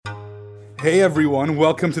Hey everyone,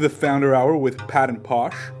 welcome to the Founder Hour with Pat and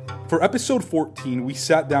Posh. For episode 14, we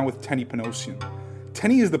sat down with Teni Panosian.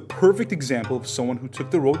 Teni is the perfect example of someone who took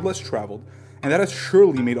the road less traveled, and that has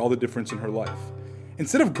surely made all the difference in her life.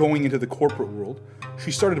 Instead of going into the corporate world, she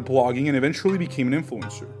started blogging and eventually became an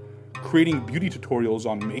influencer, creating beauty tutorials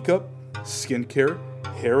on makeup, skincare,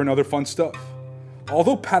 hair, and other fun stuff.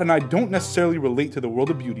 Although Pat and I don't necessarily relate to the world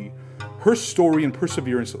of beauty, her story and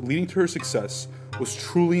perseverance leading to her success was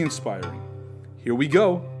truly inspiring. Here we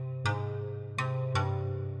go.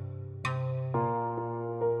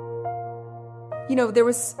 You know, there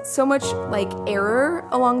was so much error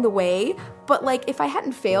along the way, but if I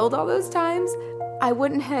hadn't failed all those times, I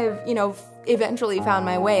wouldn't have, eventually found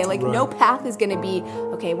my way. No path is going to be,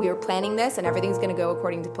 okay, we were planning this and everything's going to go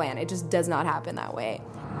according to plan. It just does not happen that way.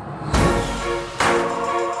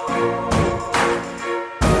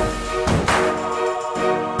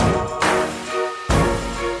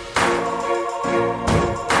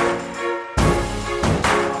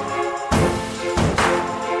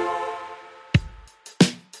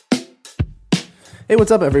 Hey,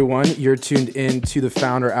 what's up, everyone? You're tuned in to the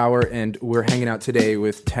Founder Hour, and we're hanging out today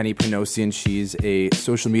with Teni Panosian. She's a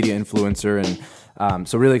social media influencer, and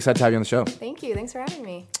so really excited to have you on the show. Thank you. Thanks for having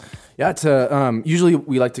me. Yeah, usually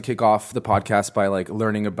we like to kick off the podcast by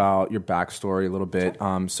learning about your backstory a little bit,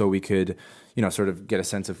 so we could, sort of get a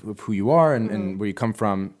sense of who you are and where you come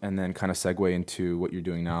from, and then kind of segue into what you're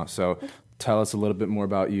doing now. So tell us a little bit more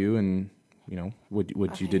about you and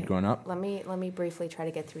what you did growing up. Let me briefly try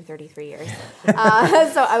to get through 33 years. So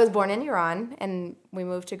I was born in Iran, and we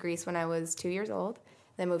moved to Greece when I was 2 years old.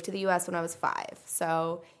 Then moved to the U.S. when I was 5.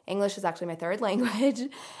 So English is actually my third language.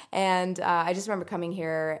 And I just remember coming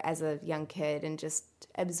here as a young kid and just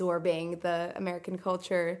absorbing the American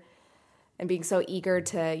culture and being so eager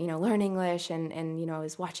to, learn English. And I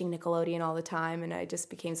was watching Nickelodeon all the time, and I just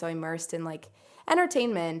became so immersed in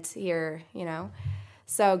entertainment here,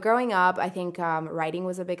 So growing up, I think writing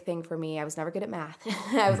was a big thing for me. I was never good at math.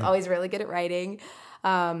 I was always really good at writing.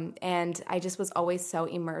 And I just was always so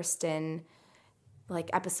immersed in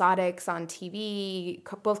episodics on TV,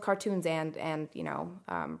 both cartoons and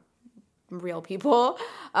real people.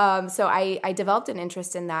 So I developed an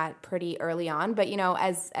interest in that pretty early on. But,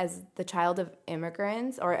 as the child of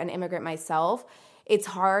immigrants or an immigrant myself, it's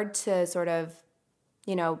hard to sort of,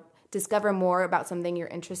 discover more about something you're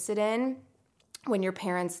interested in when your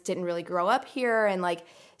parents didn't really grow up here and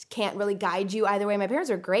can't really guide you either way. My parents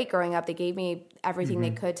were great growing up. They gave me everything they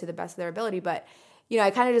could to the best of their ability, but I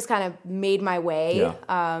kind of made my way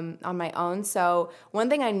on my own. So one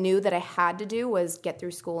thing I knew that I had to do was get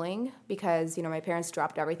through schooling because my parents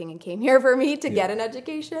dropped everything and came here for me to get an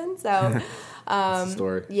education. So That's the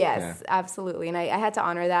story. Yes, absolutely. And I had to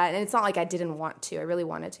honor that. And it's not like I didn't want to. I really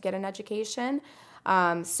wanted to get an education.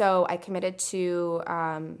 So I committed to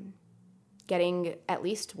getting at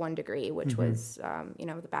least one degree, which was,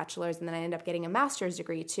 the bachelor's. And then I ended up getting a master's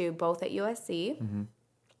degree too, both at USC.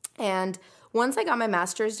 And once I got my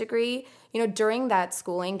master's degree, during that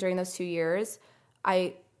schooling, during those 2 years,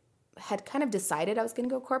 I had kind of decided I was going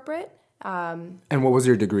to go corporate. And what was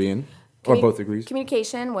your degree in? Or both degrees?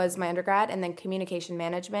 Communication was my undergrad, and then communication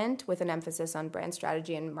management with an emphasis on brand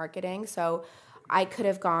strategy and marketing. So I could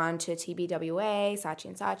have gone to TBWA,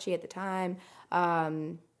 Saatchi & Saatchi at the time,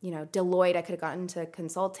 Deloitte. I could have gotten into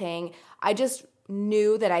consulting. I just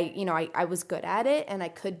knew that I was good at it and I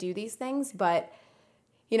could do these things. But,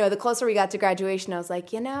 the closer we got to graduation, I was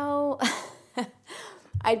like,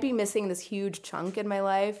 I'd be missing this huge chunk in my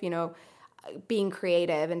life, being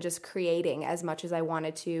creative and just creating as much as I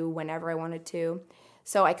wanted to, whenever I wanted to.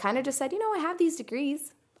 So I kind of just said, I have these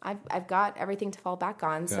degrees. I've got everything to fall back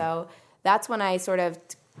on. Yeah. So that's when I sort of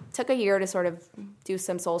took a year to sort of do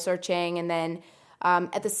some soul searching. And then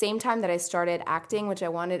at the same time that I started acting, which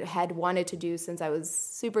I had wanted to do since I was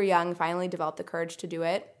super young, finally developed the courage to do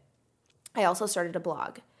it, I also started a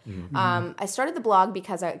blog. I started the blog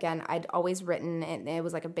because, I'd always written, and it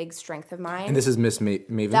was a big strength of mine. And this is Miss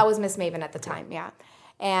Maven? That was Miss Maven at the time, yeah.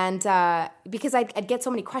 And because I'd get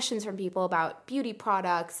so many questions from people about beauty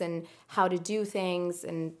products and how to do things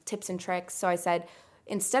and tips and tricks. So I said,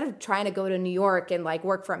 instead of trying to go to New York and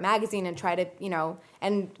work for a magazine and try to,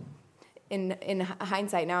 and in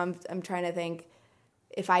hindsight now I'm trying to think,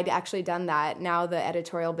 if I'd actually done that, now the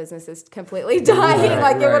editorial business is completely dying.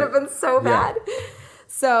 It would have been so bad.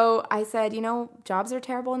 So I said, jobs are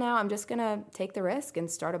terrible now. I'm just going to take the risk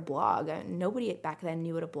and start a blog. Nobody back then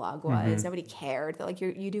knew what a blog was. Nobody cared. They're like,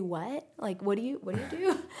 you do what? What do you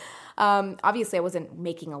do? Obviously, I wasn't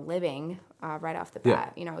making a living right off the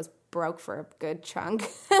bat. I was broke for a good chunk,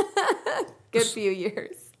 good few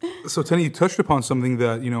years. So, Teni, you touched upon something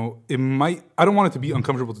that, it might, I don't want it to be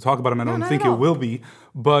uncomfortable to talk about, and I don't think it will be,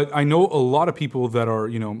 but I know a lot of people that are,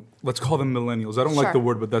 let's call them millennials. I don't like the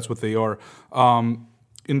word, but that's what they are.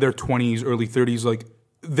 In their 20s, early 30s, like,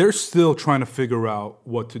 they're still trying to figure out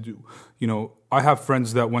what to do. I have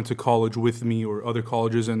friends that went to college with me or other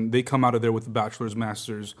colleges, and they come out of there with a bachelor's,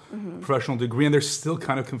 master's, professional degree, and they're still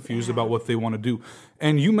kind of confused about what they want to do.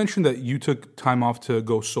 And you mentioned that you took time off to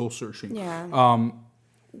go soul searching. Yeah.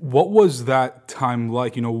 What was that time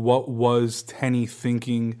like? What was Teni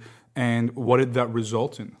thinking, and what did that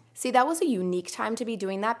result in? See, that was a unique time to be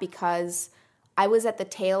doing that because I was at the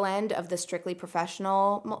tail end of the strictly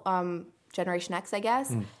professional Generation X, I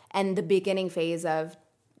guess, and the beginning phase of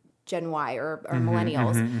Gen Y or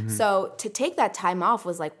millennials. So to take that time off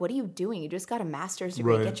was like, what are you doing? You just got a master's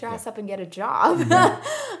degree. Right. Get your ass up and get a job.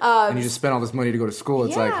 And you just spent all this money to go to school.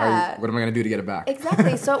 It's like, what am I going to do to get it back?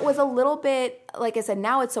 Exactly. So it was a little bit, like I said,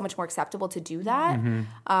 now it's so much more acceptable to do that.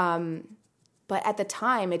 But at the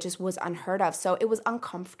time, it just was unheard of. So it was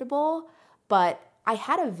uncomfortable, but I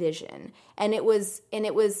had a vision, and it was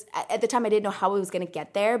at the time I didn't know how I was going to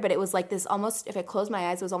get there, but it was like this almost, if I closed my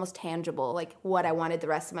eyes, it was almost tangible, like what I wanted the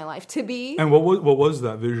rest of my life to be. And what was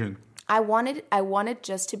that vision? I wanted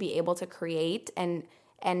just to be able to create and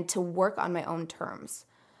to work on my own terms.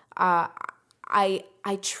 I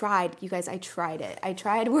tried, you guys, I tried it. I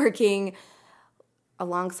tried working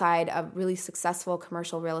alongside a really successful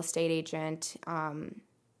commercial real estate agent.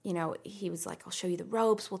 He was like, I'll show you the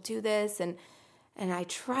ropes, we'll do this, and I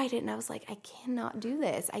tried it, and I was like, I cannot do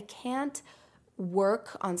this. I can't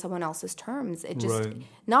work on someone else's terms. It just,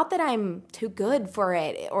 not that I'm too good for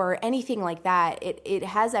it or anything like that. It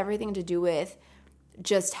has everything to do with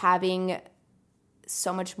just having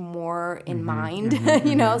so much more in mind,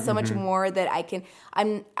 so much more that I can,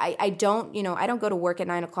 I don't go to work at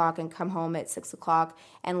 9 o'clock and come home at 6 o'clock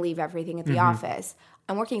and leave everything at the office.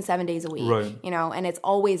 I'm working 7 days a week, and it's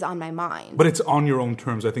always on my mind. But it's on your own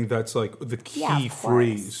terms. I think that's like the key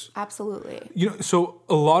phrase. Absolutely. So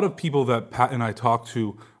a lot of people that Pat and I talk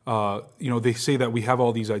to, they say that we have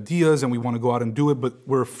all these ideas and we want to go out and do it, but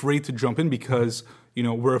we're afraid to jump in because,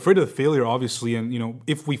 we're afraid of the failure, obviously. And,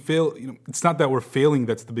 if we fail, it's not that we're failing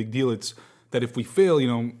that's the big deal. It's that if we fail,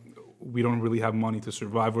 we don't really have money to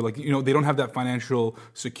survive. Or they don't have that financial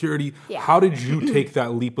security. Yeah. How did you take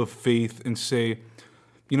that leap of faith and say,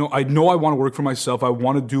 I know I want to work for myself. I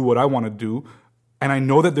want to do what I want to do. And I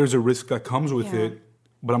know that there's a risk that comes with it,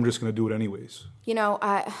 but I'm just going to do it anyways.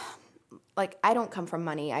 I don't come from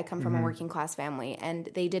money. I come from a working class family, and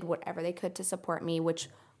they did whatever they could to support me, which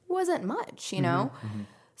wasn't much,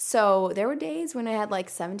 So there were days when I had like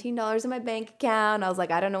 $17 in my bank account. I was like,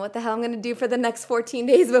 I don't know what the hell I'm going to do for the next 14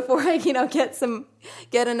 days before I,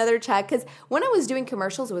 get another check. Because when I was doing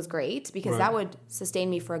commercials, it was great because that would sustain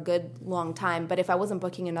me for a good long time. But if I wasn't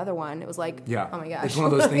booking another one, it was like, oh my gosh. It's one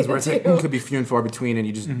of those things where it's like, it could be few and far between, and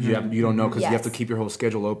you just you don't know because you have to keep your whole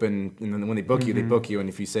schedule open. And then when they book you, they book you. And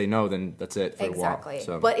if you say no, then that's it for a while.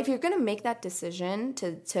 So. But if you're going to make that decision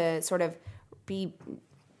to sort of be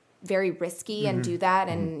very risky and do that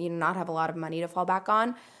and not have a lot of money to fall back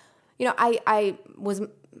on. I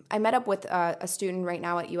met up with a student right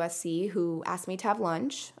now at USC who asked me to have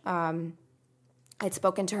lunch. I'd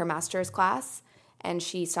spoken to her master's class, and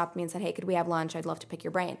she stopped me and said, hey, could we have lunch? I'd love to pick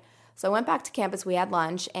your brain. So I went back to campus, we had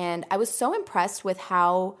lunch, and I was so impressed with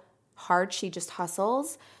how hard she just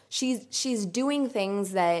hustles. She's doing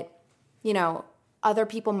things that, other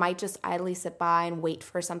people might just idly sit by and wait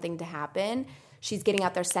for something to happen. She's getting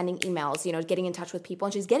out there sending emails, getting in touch with people,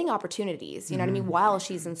 and she's getting opportunities, what I mean, while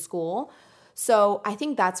she's in school. So I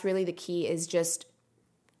think that's really the key is just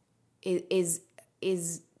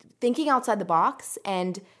is thinking outside the box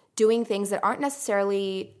and doing things that aren't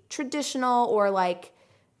necessarily traditional or like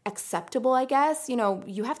acceptable, I guess.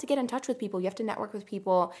 You have to get in touch with people. You have to network with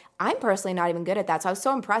people. I'm personally not even good at that. So I was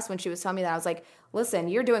so impressed when she was telling me that. I was like, listen,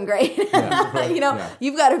 you're doing great.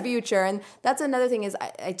 You've got a future. And that's another thing is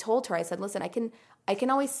I told her, I said, listen, I can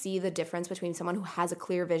always see the difference between someone who has a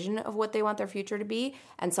clear vision of what they want their future to be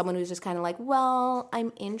and someone who's just kind of like, well,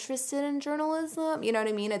 I'm interested in journalism. You know what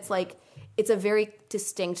I mean? It's like, it's a very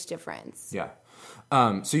distinct difference. Yeah.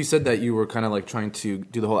 So you said that you were kind of like trying to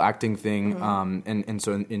do the whole acting thing, and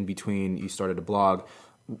so in between you started a blog.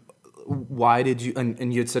 Why did you?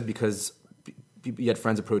 And you had said because you had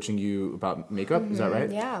friends approaching you about makeup. Is that right?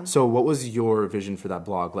 Yeah. So what was your vision for that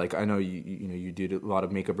blog? Like I know you did a lot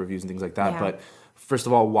of makeup reviews and things like that. Yeah. But first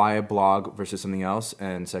of all, why a blog versus something else?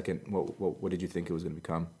 And second, what did you think it was going to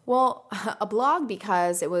become? Well, a blog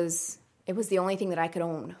because it was it was the only thing that I could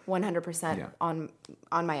own 100% on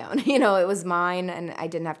my own. You know, it was mine, and I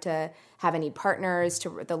didn't have to have any partners.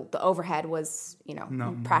 The overhead was, you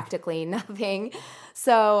know, practically nothing.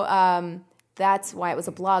 So that's why it was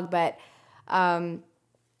a blog. But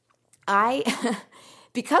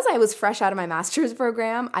because I was fresh out of my master's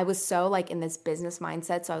program, I was so like in this business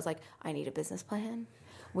mindset. So I was like, I need a business plan.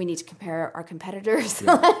 We need to compare our competitors.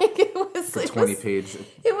 Like it was 20-page.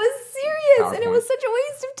 It was serious, PowerPoint. and it was such a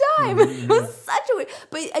waste of time. It was such a waste.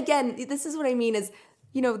 But again, this is what I mean is,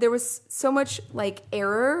 you know, there was so much like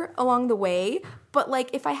error along the way. But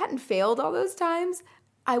like if I hadn't failed all those times,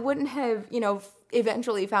 I wouldn't have, you know,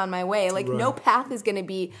 eventually found my way. Like no path is going to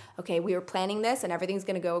be, okay, we were planning this and everything's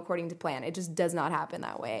going to go according to plan. It just does not happen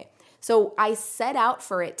that way. So I set out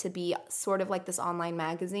for it to be sort of like this online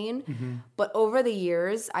magazine. But over the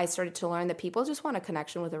years, I started to learn that people just want a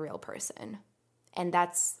connection with a real person. And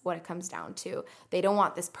that's what it comes down to. They don't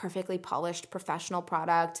want this perfectly polished professional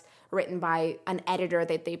product written by an editor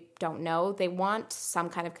that they don't know. They want some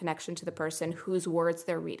kind of connection to the person whose words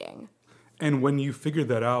they're reading. And when you figured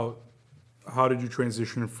that out, how did you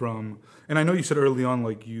transition from, and I know you said early on,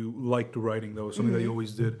 like you liked writing, that was something that you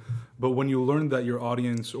always did, but when you learned that your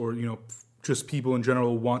audience or, you know, just people in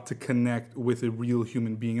general want to connect with a real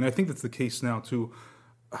human being, and I think that's the case now too,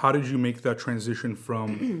 how did you make that transition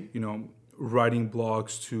from, you know, writing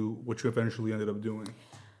blogs to what you eventually ended up doing?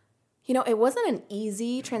 You know, it wasn't an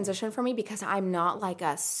easy transition for me because I'm not like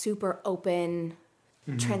a super open,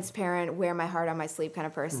 transparent, wear my heart on my sleeve kind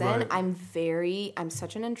of person. Right. I'm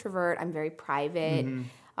such an introvert. I'm very private.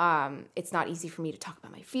 It's not easy for me to talk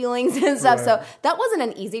about my feelings and stuff. Right. So that wasn't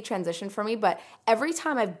an easy transition for me. But every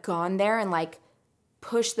time I've gone there and like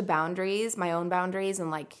pushed the boundaries, my own boundaries, and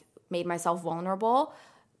like made myself vulnerable,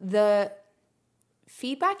 the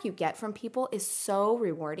feedback you get from people is so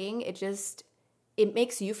rewarding. It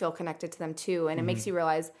makes you feel connected to them too. And it makes you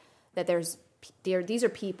realize that these are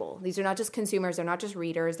people. These are not just consumers. They're not just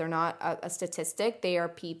readers. They're not a statistic. They are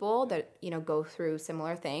people that, you know, go through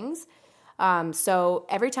similar things. So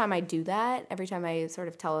every time I do that, every time I sort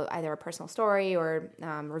of tell either a personal story or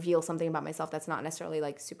reveal something about myself that's not necessarily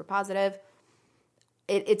like super positive,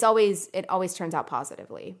 it always turns out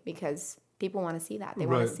positively because people want to see that. They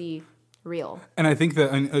want to see real. And I think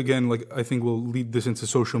that, and again, like I think we'll lead this into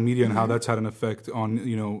social media and how that's had an effect on,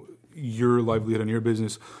 you know, your livelihood and your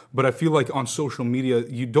business. But I feel like on social media,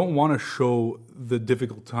 you don't want to show the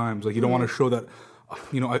difficult times. Like you don't want to show that,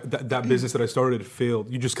 you know, that business that I started failed.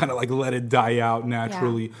 You just kind of like let it die out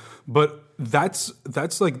naturally. Yeah. But that's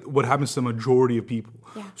like what happens to the majority of people.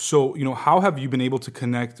 Yeah. So, you know, how have you been able to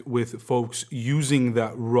connect with folks using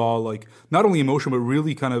that raw, like not only emotion, but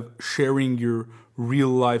really kind of sharing your real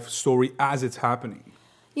life story as it's happening?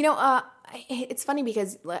 You know, it's funny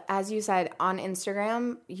because, as you said, on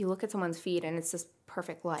Instagram, you look at someone's feed and it's this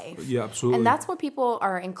perfect life. Yeah, absolutely. And that's what people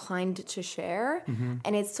are inclined to share.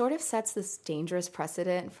 And it sort of sets this dangerous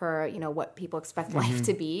precedent for, you know, what people expect life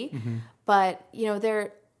to be. But, you know,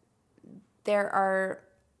 there are,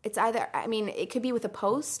 it's either, I mean, it could be with a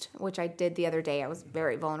post, which I did the other day. I was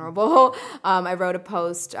very vulnerable. I wrote a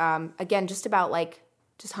post, again, just about like,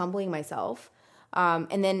 just humbling myself.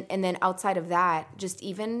 And then outside of that, just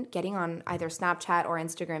even getting on either Snapchat or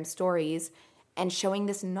Instagram stories and showing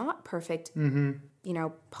this not perfect, you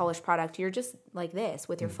know, polished product. You're just like this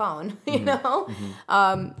with your phone, you know?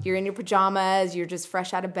 You're in your pajamas, you're just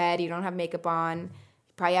fresh out of bed, you don't have makeup on, you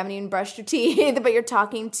probably haven't even brushed your teeth, but you're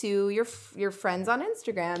talking to your friends on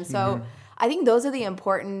Instagram. So I think those are the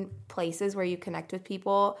important places where you connect with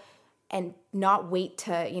people. And not wait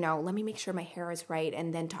to, you know, let me make sure my hair is right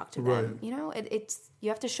and then talk to them. Right. You know, it's you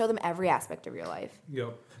have to show them every aspect of your life.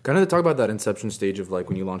 Yep. Kind of to talk about that inception stage of like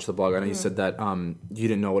when you launched the blog. I know you said that you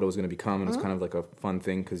didn't know what it was going to become, and it was kind of like a fun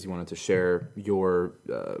thing because you wanted to share your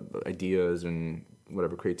ideas and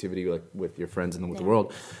whatever creativity like with your friends and with the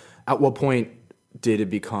world. At what point did it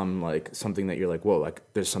become like something that you're like, whoa, like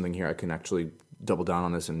there's something here I can actually double down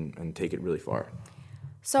on this and take it really far?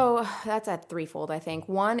 So that's a threefold, I think.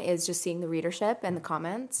 One is just seeing the readership and the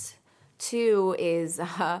comments. Two is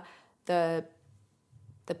the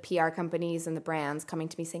PR companies and the brands coming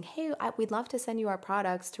to me saying, hey, we'd love to send you our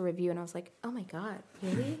products to review. And I was like, oh my God,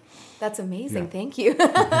 really? That's amazing. Thank you.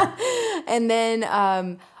 And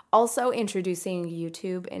then also introducing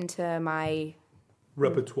YouTube into my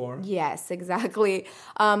repertoire. Yes, exactly.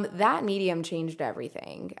 That medium changed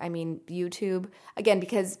everything. I mean, YouTube, again,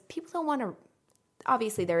 because people don't want to...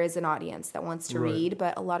 Obviously, there is an audience that wants to read,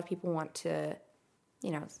 but a lot of people want to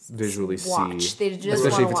visually watch. see. They just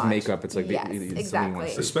especially if wanna it's watch. makeup. It's like Yes, something you exactly. wanna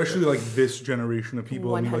see. Especially like this generation of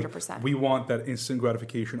people. 100%. We want that instant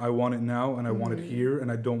gratification. I want it now, and I want it here,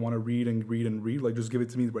 and I don't want to read and read and read. Like, just give it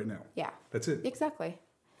to me right now. Yeah. That's it. Exactly.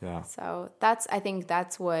 Yeah. So I think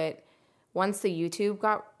that's what, once the YouTube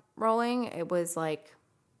got rolling, it was like,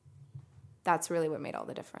 that's really what made all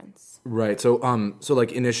the difference. Right. So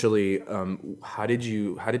like initially, how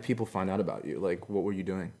did people find out about you? Like, what were you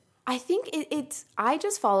doing? I think I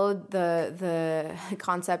just followed the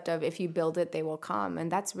concept of if you build it, they will come.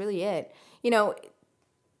 And that's really it.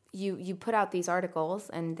 You put out these articles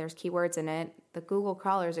and there's keywords in it. The Google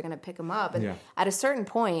crawlers are going to pick them up. And at a certain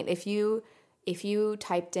point, if you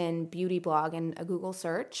typed in beauty blog in a Google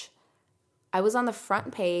search, I was on the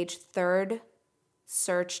front page, third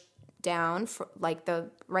search down, for like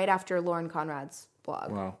right after Lauren Conrad's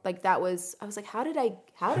blog. Wow. Like I was like, how did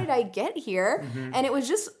I get here? And it was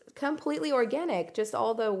just completely organic. Just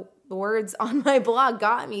all the words on my blog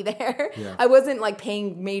got me there. Yeah. I wasn't like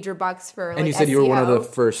paying major bucks for And you said SEO. you were one of the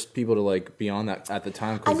first people to like be on that at the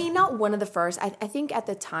time. I mean, not one of the first. I think at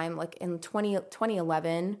the time, like in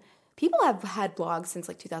 2011, people have had blogs since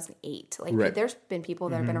like 2008. Like there's been people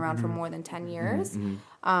that have been around for more than 10 years.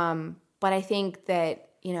 But I think that,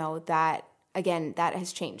 that again, that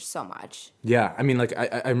has changed so much. Yeah. I mean, like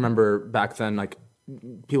I remember back then, like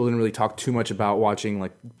people didn't really talk too much about watching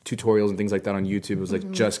like tutorials and things like that on YouTube. It was like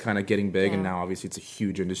just kind of getting big, and now obviously it's a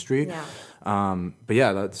huge industry. Yeah. But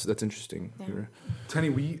yeah, that's interesting. Yeah.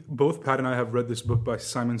 Teni, both Pat and I have read this book by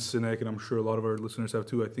Simon Sinek, and I'm sure a lot of our listeners have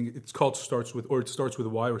too. I think it's called It Starts with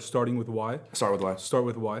Why, or Starting with Why. Start with Why. Start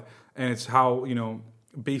with Why. And it's how,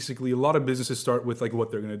 basically a lot of businesses start with like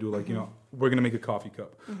what they're going to do. Like, we're going to make a coffee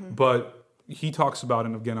cup. But he talks about,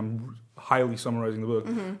 and again, I'm highly summarizing the book,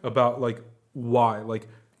 about like why. Like,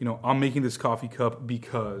 I'm making this coffee cup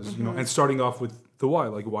because, and starting off with the why.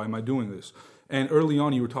 Like, why am I doing this? And early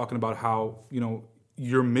on, you were talking about how,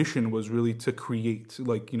 your mission was really to create,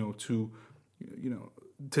 like, to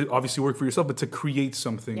obviously work for yourself, but to create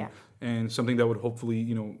something and something that would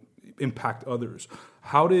hopefully, impact others.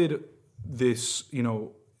 How did this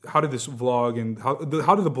vlog and how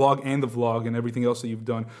did the blog and the vlog and everything else that you've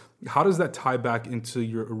done, how does that tie back into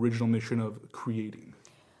your original mission of creating?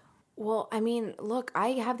 Well, I mean, look,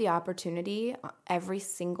 I have the opportunity every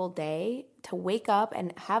single day to wake up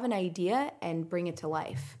and have an idea and bring it to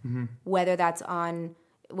life. Whether that's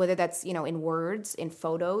in words, in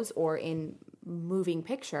photos, or in moving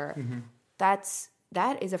picture. That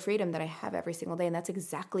is a freedom that I have every single day, and that's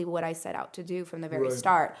exactly what I set out to do from the very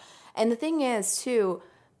start. And the thing is, too,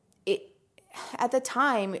 at the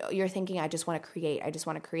time, you're thinking, I just want to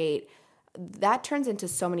create. That turns into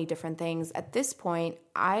so many different things. At this point,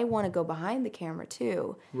 I want to go behind the camera,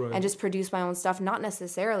 too, and just produce my own stuff, not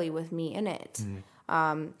necessarily with me in it.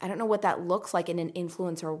 I don't know what that looks like in an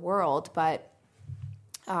influencer world, but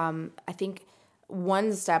I think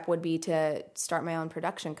one step would be to start my own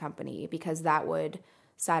production company, because that would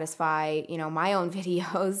satisfy, my own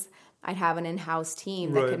videos. I'd have an in-house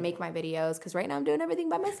team that could make my videos, because right now I'm doing everything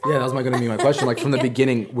by myself. Yeah, that was going to be my question. Like, from the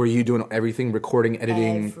beginning, were you doing everything, recording,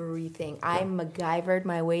 editing? Everything. I MacGyvered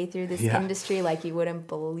my way through this industry like you wouldn't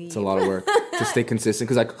believe. It's a lot of work to stay consistent,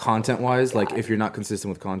 because like content-wise, like if you're not consistent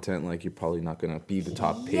with content, like you're probably not going to be the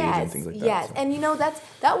top page and things like that. Yes, so. And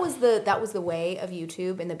that was the way of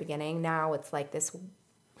YouTube in the beginning. Now it's like this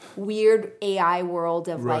weird AI world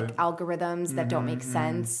of like algorithms that don't make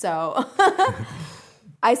sense. So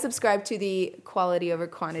I subscribe to the quality over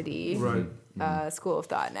quantity school of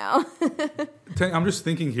thought now. I'm just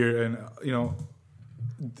thinking here, and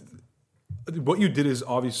what you did is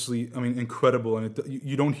obviously, incredible, and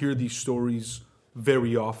you don't hear these stories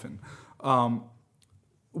very often.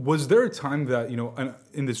 Was there a time that,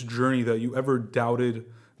 in this journey, that you ever doubted,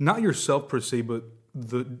 not yourself per se, but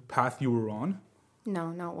the path you were on?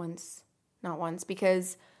 No, not once. Not once,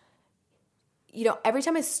 because every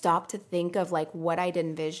time I stop to think of like what I'd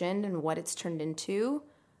envisioned and what it's turned into,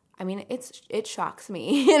 it shocks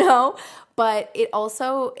me, but it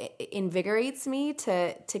also invigorates me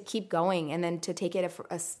to keep going, and then to take it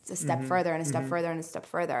a step further and a step further and a step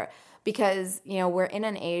further, because, we're in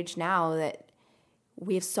an age now that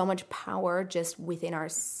we have so much power just within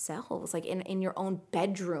ourselves, like in your own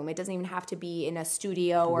bedroom. It doesn't even have to be in a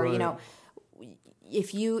studio or,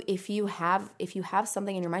 if you have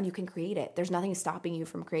something in your mind, you can create it. There's nothing stopping you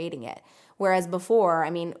from creating it. Whereas before,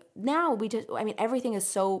 now everything is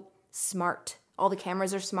so smart. All the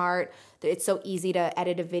cameras are smart. It's so easy to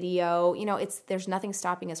edit a video. There's nothing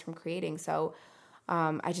stopping us from creating. So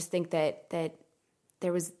I just think that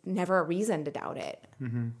there was never a reason to doubt it.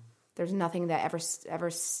 There's nothing that ever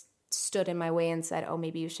stood in my way and said, oh,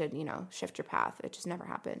 maybe you should, shift your path. It just never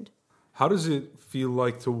happened. How does it feel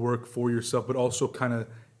like to work for yourself, but also kind of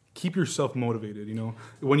keep yourself motivated?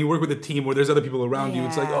 When you work with a team where there's other people around you,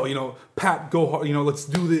 it's like, oh, Pat, go hard, let's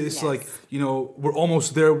do this. Yes. Like, we're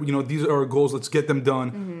almost there. These are our goals. Let's get them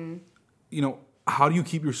done. Mm-hmm. How do you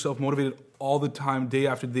keep yourself motivated all the time, day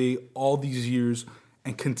after day, all these years,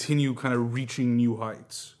 and continue kind of reaching new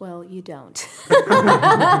heights? Well, you don't.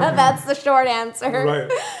 That's the short answer.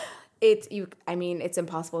 Right. It's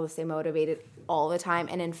impossible to stay motivated all the time.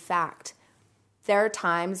 And in fact, there are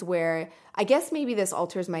times where, I guess maybe this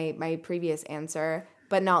alters my previous answer,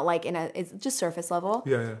 but not like it's just surface level.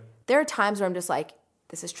 Yeah. There are times where I'm just like,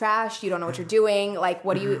 this is trash. You don't know what you're doing. Like,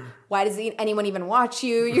 why does anyone even watch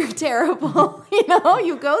you? You're terrible.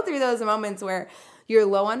 You go through those moments where you're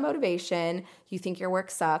low on motivation. You think your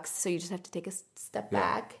work sucks. So you just have to take a step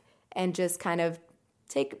back and just kind of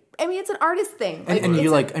it's an artist thing.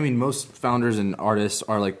 Most founders and artists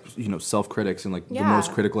are self-critics and the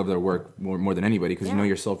most critical of their work more than anybody, because you know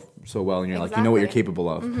yourself so well, and you're exactly. you know what you're capable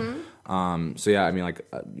of. Mm-hmm.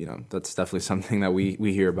 That's definitely something that we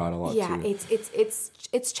hear about a lot too. Yeah,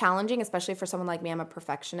 it's challenging, especially for someone like me. I'm a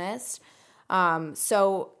perfectionist. And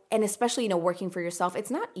especially, working for yourself,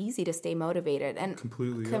 it's not easy to stay motivated. And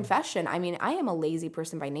completely, confession, I am a lazy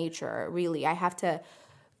person by nature, really. I have to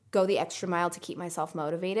go the extra mile to keep myself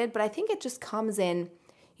motivated. But I think it just comes in,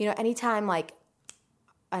 anytime like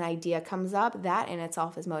an idea comes up, that in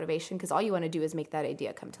itself is motivation, because all you want to do is make that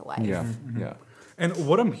idea come to life. Yeah, mm-hmm. yeah. And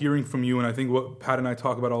what I'm hearing from you, and I think what Pat and I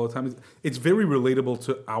talk about all the time, is it's very relatable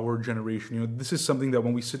to our generation. This is something that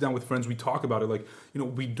when we sit down with friends, we talk about it.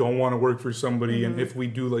 We don't want to work for somebody, mm-hmm. and if we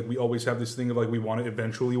do, we always have this thing of we want to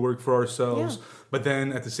eventually work for ourselves. Yeah. But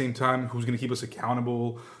then at the same time, who's going to keep us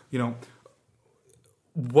accountable? I'm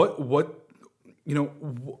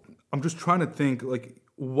just trying to think,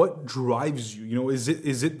 what drives you? Is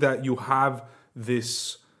it that you have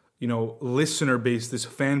this, listener base, this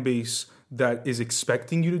fan base that is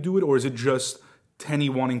expecting you to do it, or is it just Teni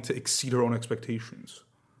wanting to exceed her own expectations?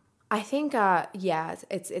 I think,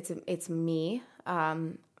 it's me.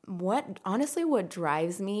 What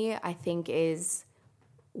drives me, I think, is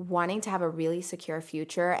wanting to have a really secure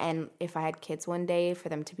future, and if I had kids one day, for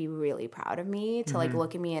them to be really proud of me, to mm-hmm.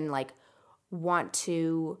 look at me and want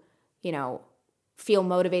to, feel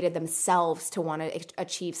motivated themselves to want to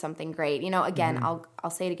achieve something great. Again, mm-hmm.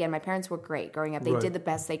 I'll say it again. My parents were great growing up. They did the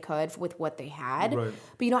best they could with what they had. Right.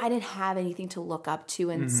 But I didn't have anything to look up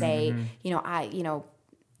to and say,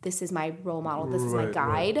 this is my role model. This is my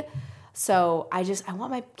guide. Right. So I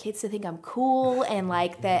want my kids to think I'm cool and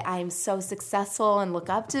that I'm so successful and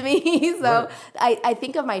look up to me. So I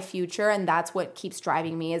think of my future, and that's what keeps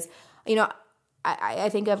driving me is, I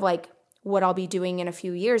think of what I'll be doing in a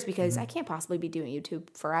few years, because I can't possibly be doing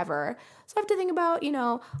YouTube forever. So I have to think about,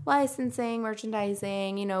 licensing,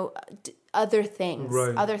 merchandising, other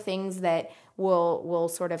things that will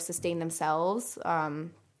sort of sustain themselves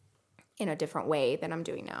in a different way than I'm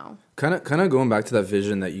doing now. Kind of going back to that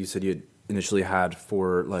vision that you said you initially had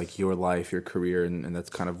for your life, your career, and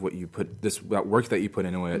that's kind of what you put that work that you put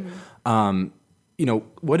into it. Mm-hmm.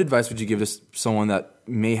 What advice would you give to someone that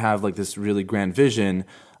may have this really grand vision,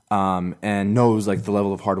 and knows the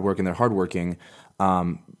level of hard work and they're hardworking,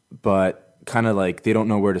 but kind of they don't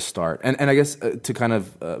know where to start. And I guess to kind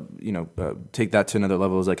of take that to another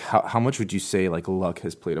level is how much would you say luck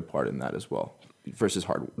has played a part in that as well, versus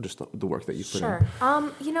just the work that you put in?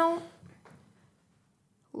 Sure.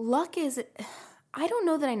 Luck is, I don't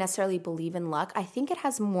know that I necessarily believe in luck. I think it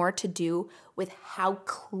has more to do with how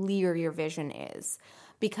clear your vision is,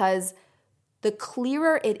 because the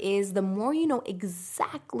clearer it is, the more you know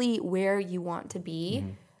exactly where you want to be,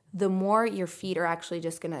 mm-hmm. the more your feet are actually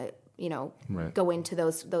just going to, go into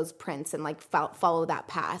those prints and follow that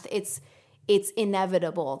path. It's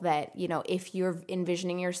inevitable that, if you're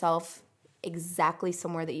envisioning yourself exactly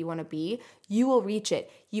somewhere that you want to be, you will reach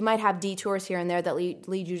it. You might have detours here and there that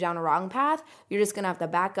lead you down a wrong path. You're just going to have to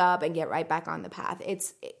back up and get right back on the path.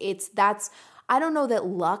 I don't know that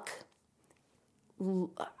luck,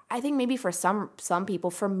 I think maybe for some people,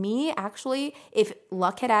 for me, actually, if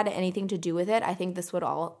luck had had anything to do with it, I think this would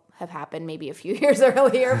all have happened maybe a few years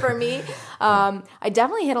earlier for me. I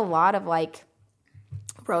definitely hit a lot of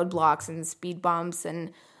roadblocks and speed bumps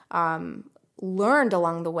and learned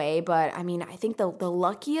along the way. But I think the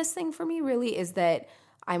luckiest thing for me really is that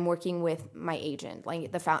I'm working with my agent.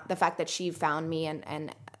 The fact that she found me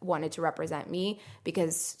and wanted to represent me,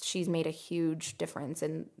 because she's made a huge difference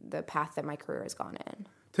in the path that my career has gone in.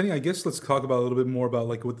 Teni, I guess let's talk about a little bit more about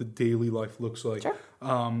what the daily life looks like. Sure.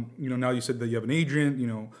 Now you said that you have an agent,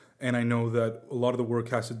 And I know that a lot of the work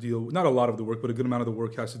has to deal, not a lot of the work, but a good amount of the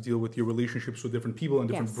work has to deal with your relationships with different people and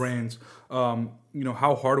different brands.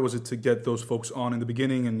 How hard was it to get those folks on in the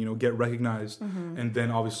beginning and, get recognized and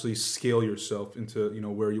then obviously scale yourself into,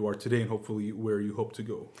 where you are today and hopefully where you hope to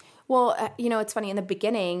go? Well, it's funny. In the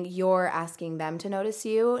beginning, you're asking them to notice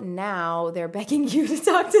you. Now they're begging you to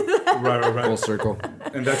talk to them. Right. Full circle.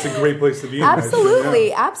 And that's a great place to be in.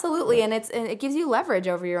 Absolutely. And it gives you leverage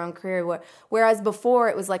over your own career. Whereas before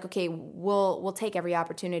it was like, okay, we'll take every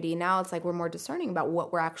opportunity. Now it's like we're more discerning about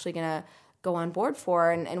what we're actually going to go on board for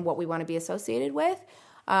and what we want to be associated with.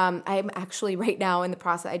 I'm actually right now in the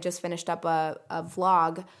process. I just finished up a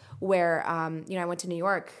vlog where I went to New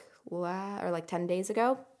York like 10 days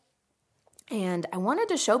ago. And I wanted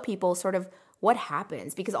to show people sort of what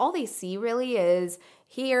happens, because all they see really is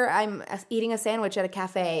here I'm eating a sandwich at a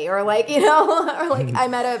cafe or like, or like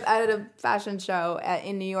I'm at a fashion show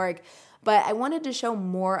in New York. But I wanted to show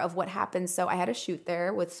more of what happens. So I had a shoot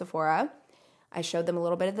there with Sephora. I showed them a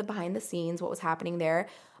little bit of the behind the scenes, what was happening there.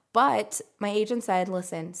 But my agent said,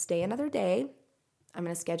 listen, stay another day. I'm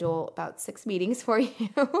going to schedule about 6 meetings for you.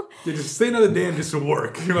 Just stay another day and just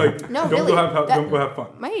work. You're like, no, don't really, go have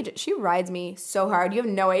fun. My agent, she rides me so hard. You have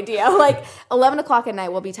no idea. Like 11 o'clock at night,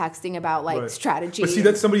 we'll be texting about strategy. But see,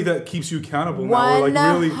 that's somebody that keeps you accountable.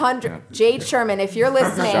 100. Really... Jade Sherman, if you're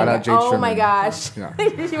listening, Shout out Jade Sherman. My gosh. Yeah.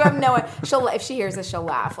 You have no, if she hears this, she'll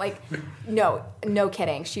laugh. Like, no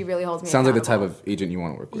kidding. She really holds me Sounds accountable. like the type of agent you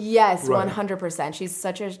want to work with. Yes, 100%. She's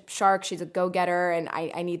such a shark. She's a go-getter, and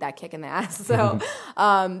I need that kick in the ass. So,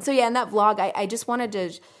 in that vlog, I just wanted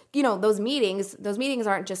to, those meetings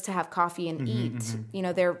aren't just to have coffee and eat.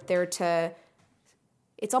 They're to,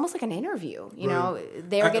 it's almost like an interview.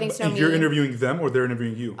 They're getting to know me. You're interviewing them, or they're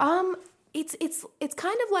interviewing you? It's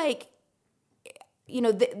kind of like,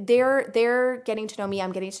 they're getting to know me.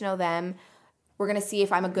 I'm getting to know them. We're going to see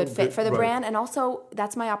if I'm a good fit for the brand. And also,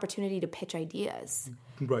 that's my opportunity to pitch ideas.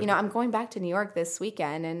 Right. I'm going back to New York this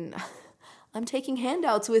weekend, and I'm taking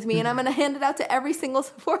handouts with me, and I'm going to hand it out to every single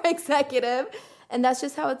Sephora executive. And that's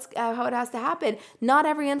just how it has to happen. Not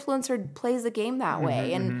every influencer plays the game that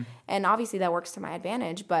way. And obviously that works to my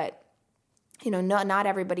advantage, but not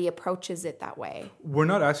everybody approaches it that way. We're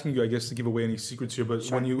not asking you, I guess, to give away any secrets here, but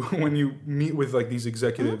when you meet with like these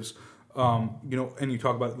executives, and you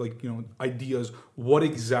talk about ideas, what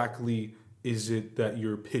exactly is it that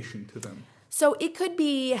you're pitching to them? So it could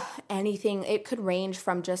be anything. It could range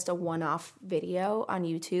from just a one-off video on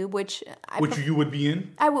YouTube, which you would be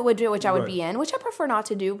in? I would do, which I would be in, which I prefer not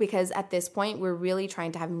to do, because at this point we're really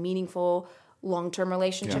trying to have meaningful long-term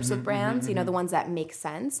relationships with brands, the ones that make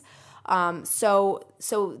sense.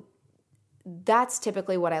 So that's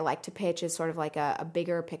typically what I like to pitch, is sort of like a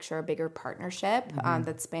bigger picture, a bigger partnership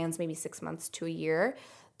that spans maybe 6 months to a year.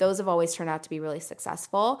 Those have always turned out to be really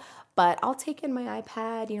successful. But I'll take in my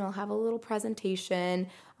iPad, I'll have a little presentation.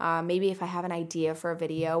 Maybe if I have an idea for a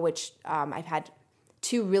video, which I've had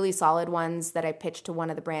 2 really solid ones that I pitched to one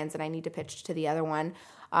of the brands and I need to pitch to the other one,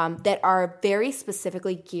 that are very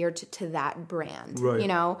specifically geared to that brand. Right.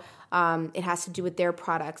 It has to do with their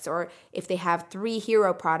products, or if they have 3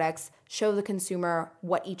 hero products, show the consumer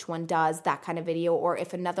what each one does, that kind of video. Or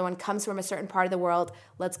if another one comes from a certain part of the world,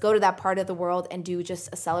 let's go to that part of the world and do just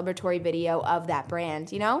a celebratory video of that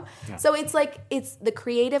brand, Yeah. So it's like, the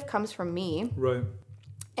creative comes from me. Right.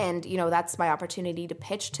 And, that's my opportunity to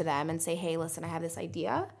pitch to them and say, hey, listen, I have this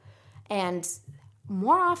idea. And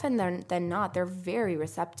more often than not, they're very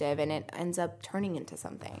receptive, and it ends up turning into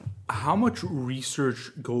something. How much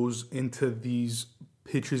research goes into these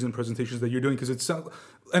pitches and presentations that you're doing? Because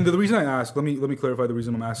and the reason I ask, let me clarify the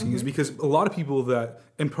reason I'm asking, is because a lot of people that,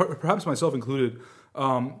 and perhaps myself included,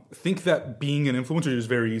 think that being an influencer is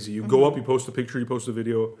very easy. You go up, you post a picture, you post a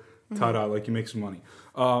video, ta-da, like you make some money.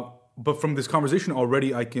 But from this conversation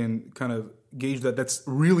already, I can kind of gauge that that's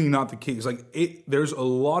really not the case. Like there's a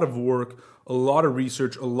lot of work, a lot of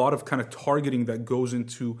research, a lot of kind of targeting that goes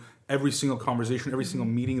into every single conversation, every single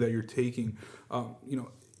meeting that you're taking.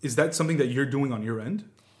 Is that something that you're doing on your end?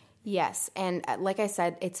 Yes. And like I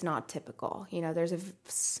said, it's not typical. There's a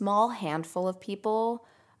small handful of people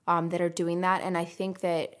that are doing that. And I think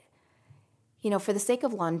that, for the sake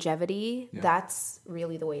of longevity, that's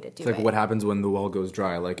really the way to do it. It's like what happens when the well goes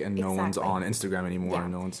dry, and no one's on Instagram anymore,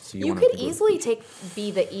 and no one's. So you could easily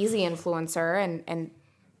be the easy influencer and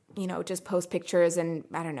just post pictures, and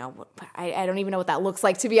I don't know. I don't even know what that looks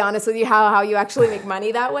like, to be honest with you, how you actually make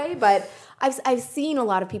money that way. But I've seen a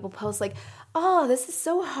lot of people post like, oh, this is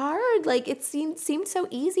so hard. Like, it seemed so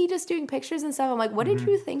easy just doing pictures and stuff. I'm like, what did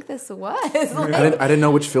you think this was? Like, I didn't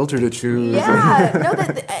know which filter to choose. Yeah. No,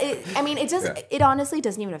 it honestly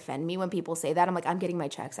doesn't even offend me when people say that. I'm like, I'm getting my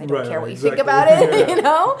checks. I don't care what you think about it, you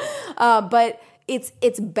know? But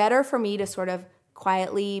it's better for me to sort of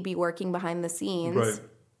quietly be working behind the scenes. Right.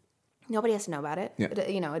 Nobody has to know about it. Yeah.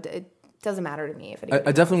 It doesn't matter to me if it.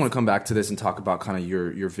 I definitely want to come back to this and talk about kind of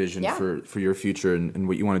your vision for your future and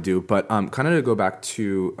what you want to do. But kind of to go back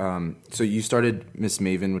to, so you started Miss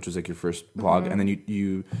Maven, which was like your first blog, and then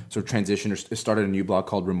you sort of transitioned or started a new blog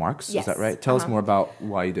called Remarks. Yes. Is that right? Tell us more about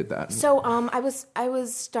why you did that. So I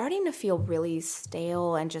was starting to feel really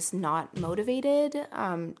stale and just not motivated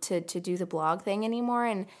to do the blog thing anymore.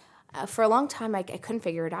 And for a long time, I couldn't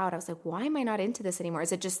figure it out. I was like, why am I not into this anymore?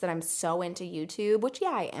 Is it just that I'm so into YouTube? Which,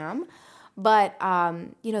 yeah, I am. But,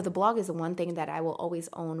 the blog is the one thing that I will always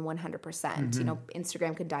own 100%. You know,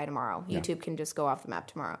 Instagram could die tomorrow. YouTube can just go off the map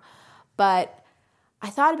tomorrow. But I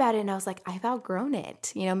thought about it and I was like, I've outgrown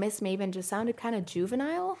it. You know, Miss Maven just sounded kind of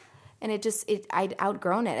juvenile. And I'd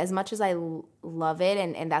outgrown it. As much as I love it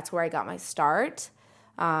and that's where I got my start,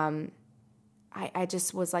 I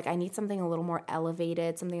just was like, I need something a little more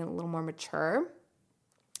elevated, something a little more mature.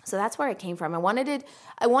 So that's where it came from. I wanted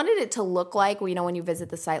it to look like, you know, when you visit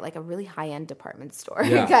the site, like a really high-end department store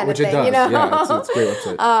kind of thing. It does. You know? Yeah, it's a great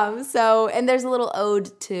website. And there's a little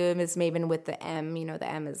ode to Miss Maven with the M. You know, the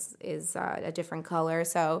M is a different color.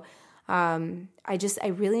 So I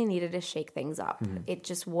really needed to shake things up. It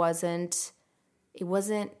just wasn't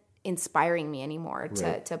inspiring me anymore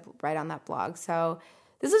to write on that blog. So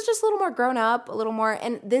this is just a little more grown up, a little more,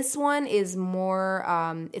 and this one is more,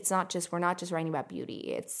 we're not just writing about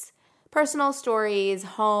beauty. It's personal stories,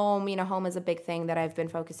 home, you know, home is a big thing that I've been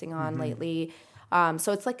focusing on lately.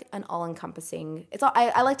 So it's like an all-encompassing,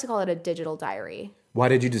 I like to call it a digital diary. Why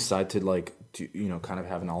did you decide to kind of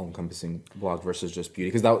have an all-encompassing blog versus just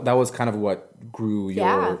beauty? Because that was kind of what grew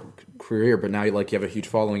your career, but now you have a huge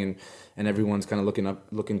following and everyone's kind of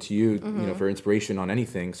looking to you, you know, for inspiration on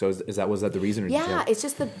anything. So was that the reason? Yeah, it's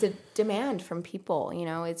just the demand from people. You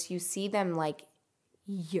know, you see them like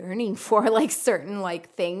yearning for like certain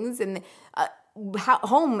like things and.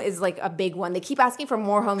 Home is like a big one. They keep asking for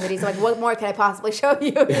more home videos. Like, what more can I possibly show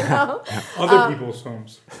you? You know, other people's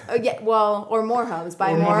homes. Or more homes.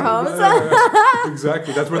 Buy more homes.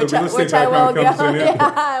 Exactly. That's where the real estate background comes in.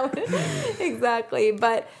 Yeah, exactly.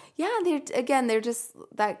 But yeah, they're just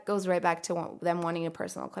that goes right back to them wanting a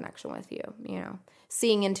personal connection with you. You know,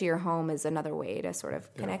 seeing into your home is another way to sort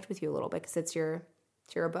of connect with you a little bit because it's your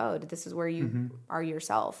abode. This is where you are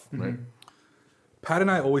yourself. Right. Pat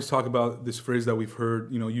and I always talk about this phrase that we've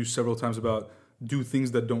heard, you know, used several times about do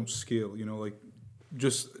things that don't scale. You know, like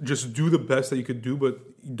just do the best that you could do, but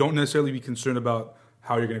don't necessarily be concerned about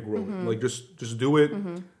how you're going to grow it. Like just do it,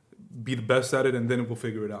 be the best at it, and then we'll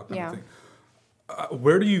figure it out. Kind of thing.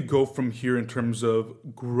 Where do you go from here in terms of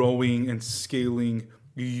growing and scaling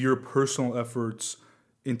your personal efforts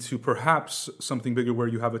into perhaps something bigger, where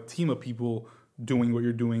you have a team of people doing what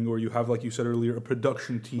you're doing, or you have, like you said earlier, a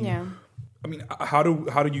production team? Yeah. I mean, how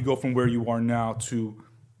do you go from where you are now to,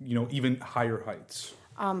 you know, even higher heights?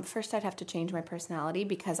 First, I'd have to change my personality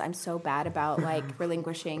because I'm so bad about like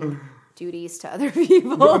relinquishing duties to other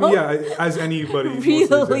people. Well, I mean, as anybody.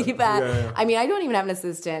 Really bad. Yeah. I mean, I don't even have an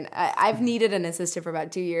assistant. I've needed an assistant for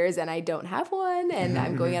about 2 years, and I don't have one. And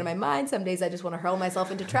I'm going out of my mind. Some days I just want to hurl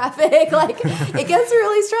myself into traffic. Like, it gets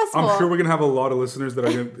really stressful. I'm sure we're gonna have a lot of listeners that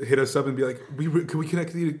are gonna hit us up and be like, "Can we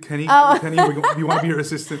connect you to Kenny? Kenny, we want to be your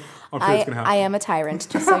assistant." I'm sure it's gonna happen. I am a tyrant,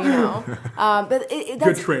 just so you know. But that's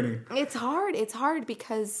good training. It's hard. It's hard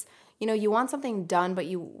because you know you want something done, but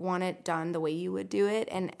you want it done the way you would do it,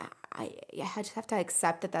 and I just have to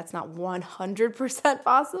accept that that's not 100%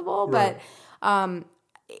 possible, right. But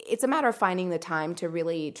it's a matter of finding the time to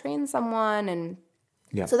really train someone, and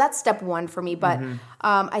so that's step one for me. But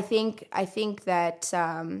I think that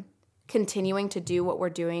continuing to do what we're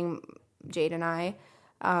doing, Jade and I,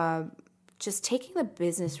 just taking the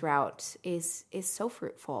business route is so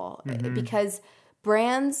fruitful because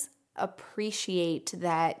brands appreciate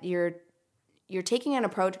that you're taking an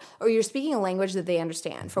approach or you're speaking a language that they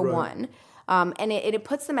understand, for one. And it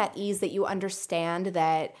puts them at ease that you understand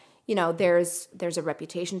that, you know, there's a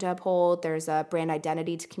reputation to uphold, there's a brand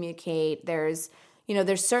identity to communicate, there's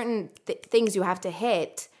certain things you have to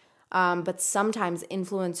hit. But sometimes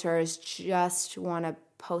influencers just want to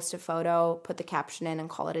post a photo, put the caption in, and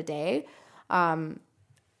call it a day.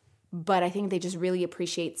 But I think they just really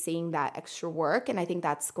appreciate seeing that extra work, and I think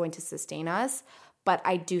that's going to sustain us. But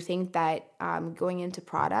I do think that going into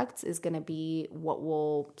products is going to be what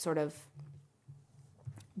will sort of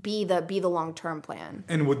be the long-term plan.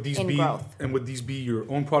 And would these be growth. And would these be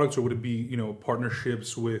your own products, or would it be,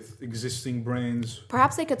 partnerships with existing brands?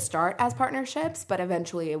 Perhaps they could start as partnerships, but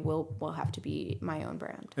eventually it will have to be my own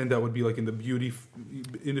brand. And that would be like in the beauty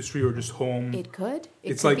industry or just home. It could.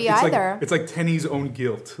 It It's could like be it's either. like it's like Teni's own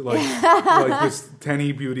guilt, like this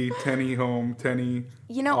Teni beauty, Teni home, Teni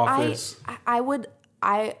office.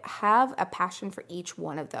 I have a passion for each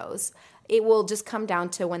one of those. It will just come down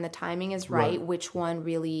to when the timing is right. Which one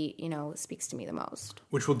really, speaks to me the most.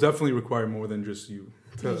 Which will definitely require more than just you.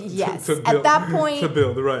 Yes. To build, at that point, to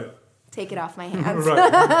build, right? Take it off my hands.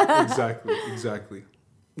 Right. Exactly.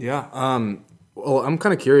 Yeah. Well, I'm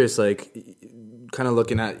kind of curious, like, kind of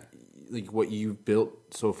looking at like what you've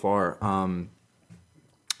built so far,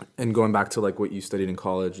 and going back to like what you studied in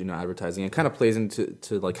college, advertising. It kind of plays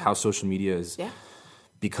into like how social media is. Yeah.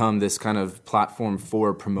 Become this kind of platform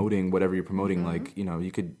for promoting whatever you're promoting. Mm-hmm. Like,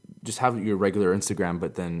 you could just have your regular Instagram,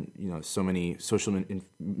 but then, so many social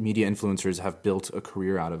media influencers have built a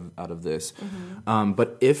career out of this. Mm-hmm.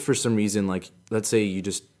 But if for some reason, like, let's say you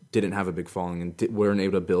just didn't have a big following and weren't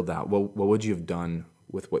able to build that, what would you have done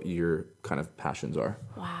with what your kind of passions are?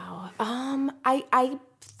 Wow. I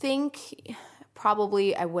think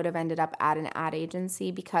probably I would have ended up at an ad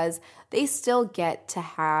agency, because they still get to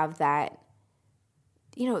have that.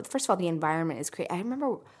 First of all, the environment is great. I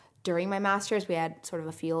remember during my master's, we had sort of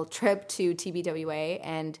a field trip to TBWA,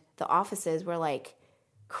 and the offices were like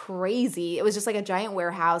crazy. It was just like a giant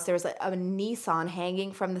warehouse. There was like a Nissan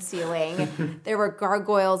hanging from the ceiling. There were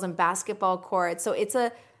gargoyles and basketball courts. So it's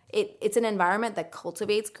an environment that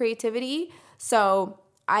cultivates creativity. So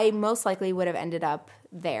I most likely would have ended up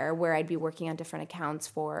there, where I'd be working on different accounts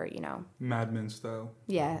for, Mad Men style.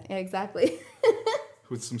 Yeah, exactly.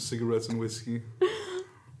 With some cigarettes and whiskey.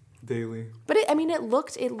 Daily. But it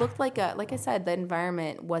looked like I said, the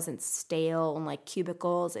environment wasn't stale and like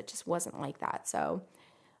cubicles. It just wasn't like that. So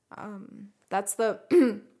that's the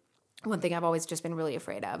one thing I've always just been really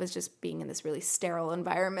afraid of, is just being in this really sterile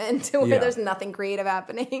environment where there's nothing creative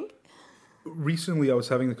happening. Recently, I was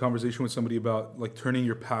having a conversation with somebody about like turning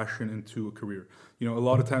your passion into a career. A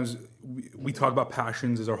lot of times we talk about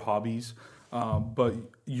passions as our hobbies, but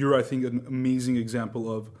you're, I think, an amazing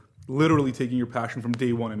example of literally taking your passion from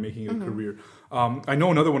day one and making it a career. I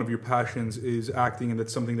know another one of your passions is acting, and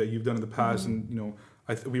that's something that you've done in the past. And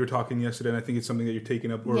we were talking yesterday, and I think it's something that you're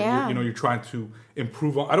taking up, or you're trying to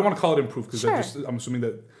improve on. I don't want to call it improve, because I'm assuming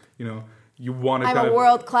that you want to. I'm a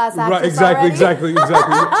world-class actress. Right, exactly. You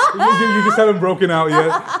just haven't broken out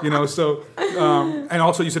yet, So, and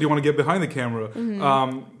also you said you want to get behind the camera.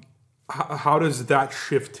 Mm-hmm. How does that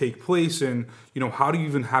shift take place, and how do you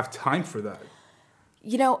even have time for that?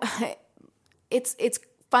 It's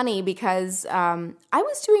funny, because I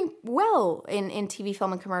was doing well in TV,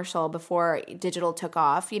 film, and commercial before digital took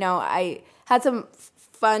off. I had some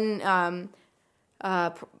fun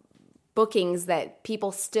bookings that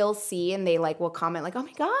people still see, and they will comment like, "Oh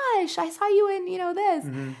my gosh, I saw you in this,"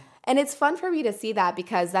 and it's fun for me to see that,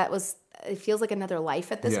 because it feels like another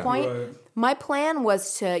life at this point. Right. My plan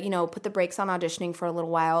was to, put the brakes on auditioning for a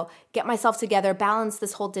little while, get myself together, balance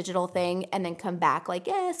this whole digital thing, and then come back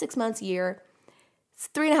 6 months, a year. It's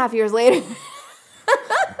 3.5 years later.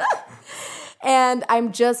 And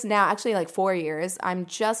I'm just now, actually 4 years, I'm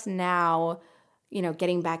just now,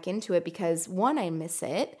 getting back into it, because 1, I miss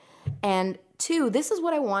it. And 2, this is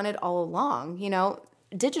what I wanted all along,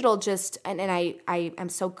 Digital just, and I am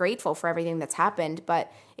so grateful for everything that's happened,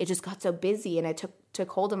 but it just got so busy, and it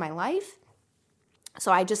took hold of my life.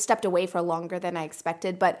 So I just stepped away for longer than I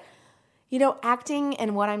expected. But, acting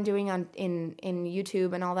and what I'm doing in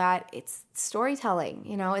YouTube and all that, it's storytelling,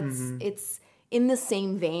 it's in the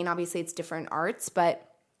same vein. Obviously it's different arts,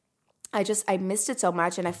 but I missed it so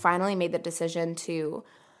much. And I finally made the decision to,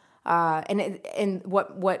 and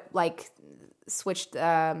what switched,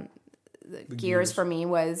 the gears for me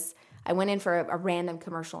was I went in for a random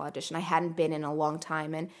commercial audition. I hadn't been in a long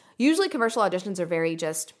time, and usually commercial auditions are very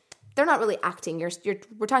they're not really acting.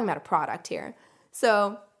 We're talking about a product here.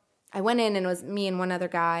 So I went in, and it was me and one other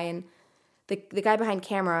guy, and the guy behind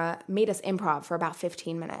camera made us improv for about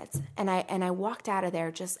 15 minutes, and I walked out of there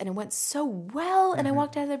and it went so well, and I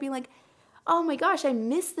walked out of there being like, oh my gosh, I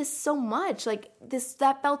miss this so much.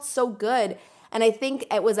 That felt so good. And I think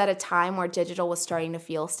it was at a time where digital was starting to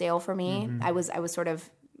feel stale for me. Mm-hmm. I was sort of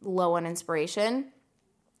low on inspiration.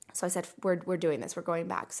 So I said, we're doing this. We're going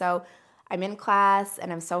back. So I'm in class,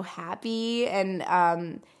 and I'm so happy. And,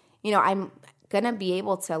 I'm going to be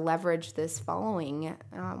able to leverage this following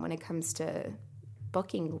when it comes to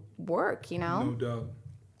booking work, No doubt.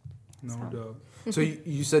 No doubt. So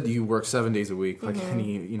you said you work 7 days a week. Like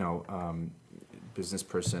any, business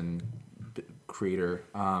person, creator.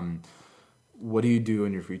 What do you do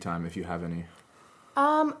in your free time if you have any?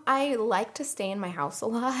 I like to stay in my house a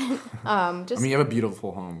lot. You have a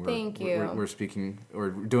beautiful home. Thank you. We're speaking or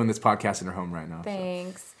doing this podcast in our home right now.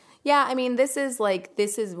 Thanks. So. Yeah, I mean, this is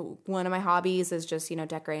one of my hobbies is just,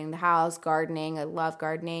 decorating the house, gardening. I love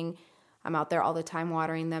gardening. I'm out there all the time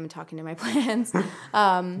watering them and talking to my plants.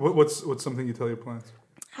 What's something you tell your plants?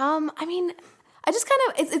 I mean, I just kind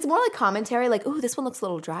of, it's more like commentary, like, ooh, this one looks a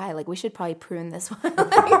little dry. Like, we should probably prune this one.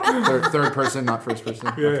 third person, not first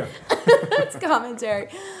person. Yeah. It's commentary.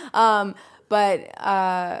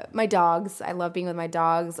 But my dogs, I love being with my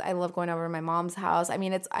dogs. I love going over to my mom's house. I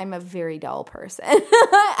mean, I'm a very dull person.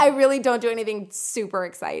 I really don't do anything super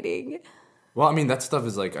exciting. Well, I mean, that stuff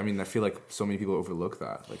is like, I feel like so many people overlook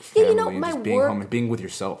that. Like family and just being home and being with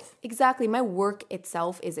yourself. Exactly. My work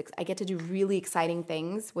itself I get to do really exciting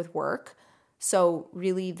things with work. So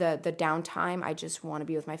really the downtime, I just want to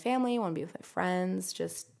be with my family, want to be with my friends,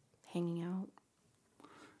 just hanging out.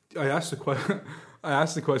 I asked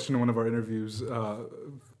the question in one of our interviews.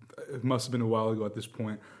 It must have been a while ago at this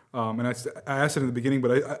point. And I asked it in the beginning,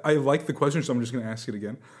 but I like the question, so I'm just going to ask it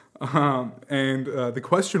again. And the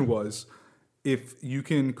question was, if you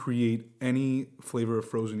can create any flavor of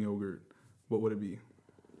frozen yogurt, what would it be?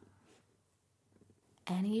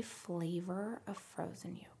 Any flavor of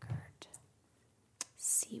frozen yogurt.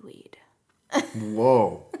 Seaweed.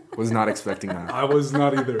 Whoa. Was not expecting that. I was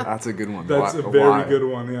not either. That's a good one. That's a very good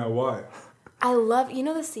one. Yeah, why? I love,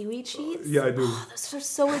 the seaweed sheets? Yeah, I do. Oh, those are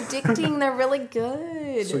so addicting. They're really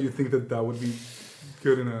good. So you think that would be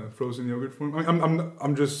good in a frozen yogurt form?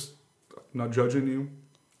 I'm just not judging you.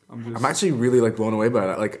 I'm actually really blown away by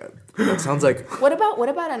that. That sounds like what about a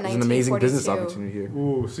 1942? An amazing business opportunity here.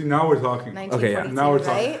 Ooh, see, now we're talking. Okay, yeah. Now we're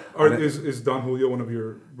talking. Right? Or is Don Julio one of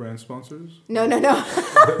your brand sponsors? No. they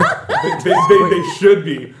should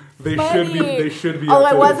be. They should be. Oh,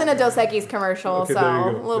 it wasn't a Dos Equis commercial, okay, so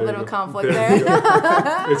a little bit of a conflict there.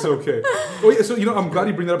 It's okay. Oh, yeah, so I'm glad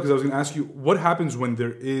you bring that up because I was going to ask you what happens when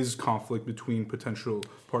there is conflict between potential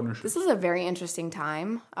partnerships. This is a very interesting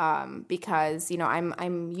time because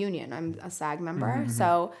I'm union. I'm a SAG member,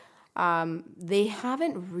 so they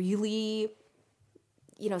haven't really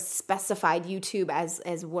specified YouTube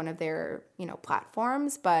as one of their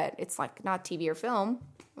platforms, but it's not TV or film,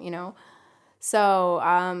 So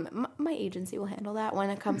my agency will handle that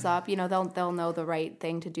when it comes up. They'll know the right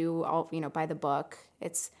thing to do. All by the book.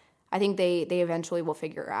 I think they eventually will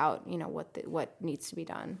figure out what needs to be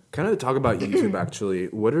done. Kind of talk about YouTube actually.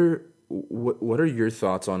 What are your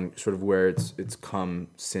thoughts on sort of where it's come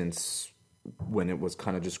since when it was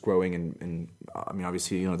kind of just growing and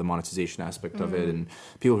obviously the monetization aspect of it, and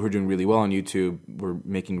people who are doing really well on YouTube were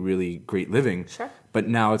making really great living. Sure. But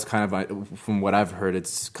now it's kind of, from what I've heard,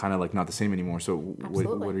 it's kind of not the same anymore. So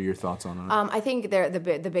what are your thoughts on it? I think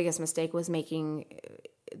the biggest mistake was making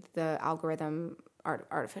the algorithm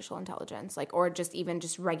artificial intelligence, or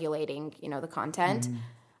just regulating the content.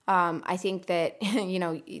 I think that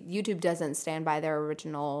YouTube doesn't stand by their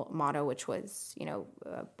original motto, which was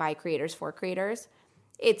by creators for creators.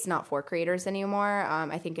 It's not for creators anymore.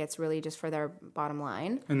 I think it's really just for their bottom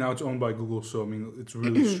line. And now it's owned by Google, so it's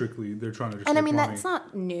really strictly they're trying to just. And make money. That's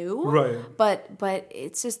not new, right? But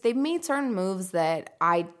it's just they've made certain moves that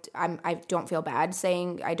I don't feel bad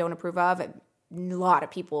saying I don't approve of. A lot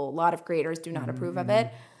of creators do not approve of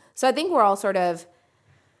it. So I think we're all sort of.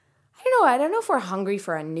 I don't know if we're hungry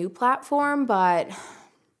for a new platform, but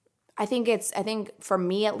I think for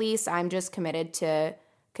me at least, I'm just committed to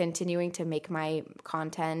continuing to make my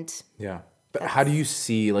content. Yeah. But how do you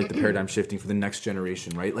see the paradigm shifting for the next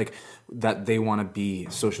generation, right? That they want to be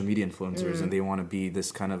social media influencers and they want to be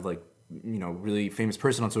this kind of really famous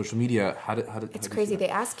person on social media. It's crazy. They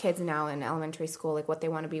ask kids now in elementary school what they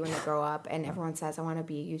want to be when they grow up, and everyone says, "I want to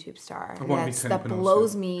be a YouTube star." That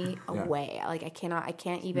blows me away. I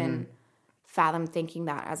can't even fathom thinking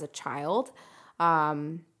that as a child.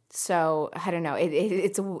 So I don't know.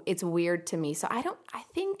 It's weird to me. So I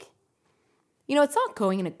think, it's not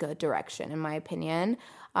going in a good direction, in my opinion.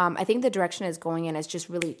 I think the direction it's going in is just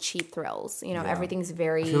really cheap thrills. Everything's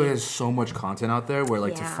very. I feel there's so much content out there where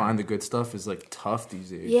to find the good stuff is tough these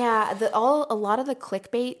days. Yeah, a lot of the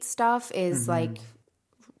clickbait stuff is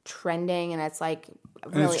trending, and it's really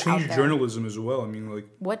and it's changed out there. Journalism as well.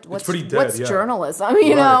 It's pretty dead. What's journalism?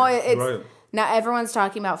 Right. Now everyone's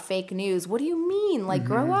talking about fake news. What do you mean?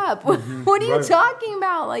 Grow up. What are you talking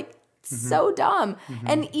about? So dumb.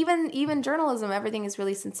 And even journalism, everything is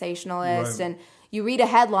really sensationalist. And you read a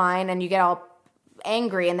headline and you get all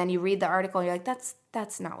angry, and then you read the article and you're like,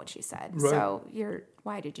 that's not what she said. Right. So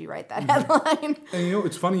why did you write that headline? And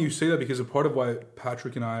it's funny you say that, because a part of why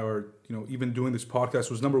Patrick and I are, even doing this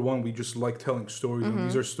podcast was, number one, we just like telling stories. And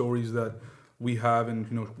these are stories that we have,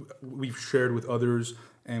 and we've shared with others,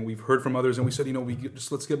 and we've heard from others, and we said,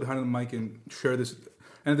 let's get behind the mic and share this.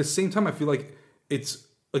 And at the same time, I feel like it's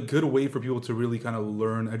a good way for people to really kind of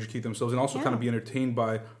learn, educate themselves, and also kind of be entertained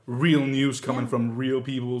by real news coming from real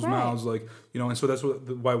people's mouths, and so that's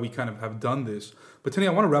why we kind of have done this. But Teni,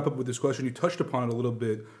 I want to wrap up with this question. You touched upon it a little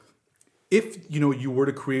bit. If you were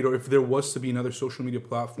to create, or if there was to be another social media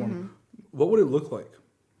platform, what would it look like?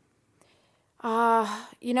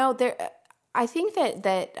 I think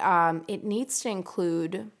that it needs to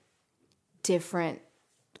include different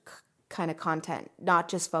kind of content, not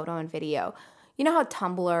just photo and video. You know how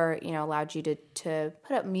Tumblr, allowed you to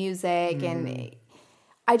put up music, and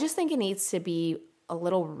I just think it needs to be a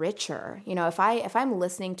little richer. If I'm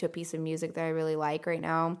listening to a piece of music that I really like right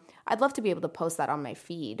now, I'd love to be able to post that on my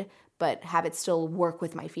feed, but have it still work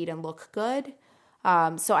with my feed and look good.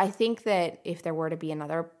 So I think that if there were to be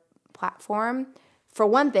another platform, for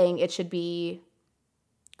one thing, it should be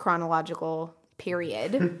chronological,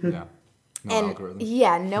 period. Yeah. No algorithm.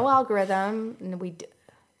 Yeah, no algorithm.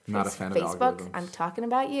 Not a fan Facebook, of algorithms. I'm talking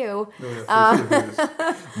about you.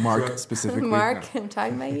 Mark specifically. Mark, I'm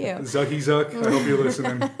talking about you. Zuck, I hope you're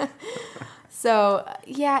listening. So,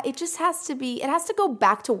 yeah, it just has to go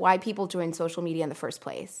back to why people join social media in the first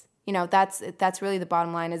place. That's really the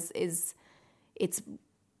bottom line is it's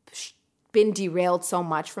been derailed so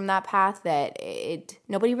much from that path that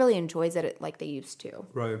nobody really enjoys it like they used to.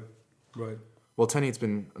 Right. Well, Teni, it's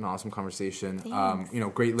been an awesome conversation.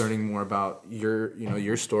 Great learning more about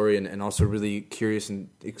your story, and also really curious and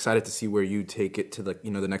excited to see where you take it to the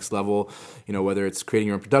next level. Whether it's creating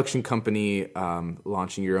your own production company,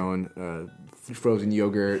 launching your own frozen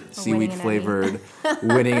yogurt, seaweed flavored,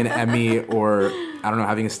 winning an Emmy, or I don't know,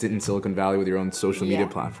 having a stint in Silicon Valley with your own social media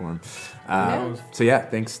platform. So yeah,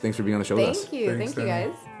 thanks for being on the show with us. Thank you,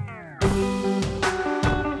 guys.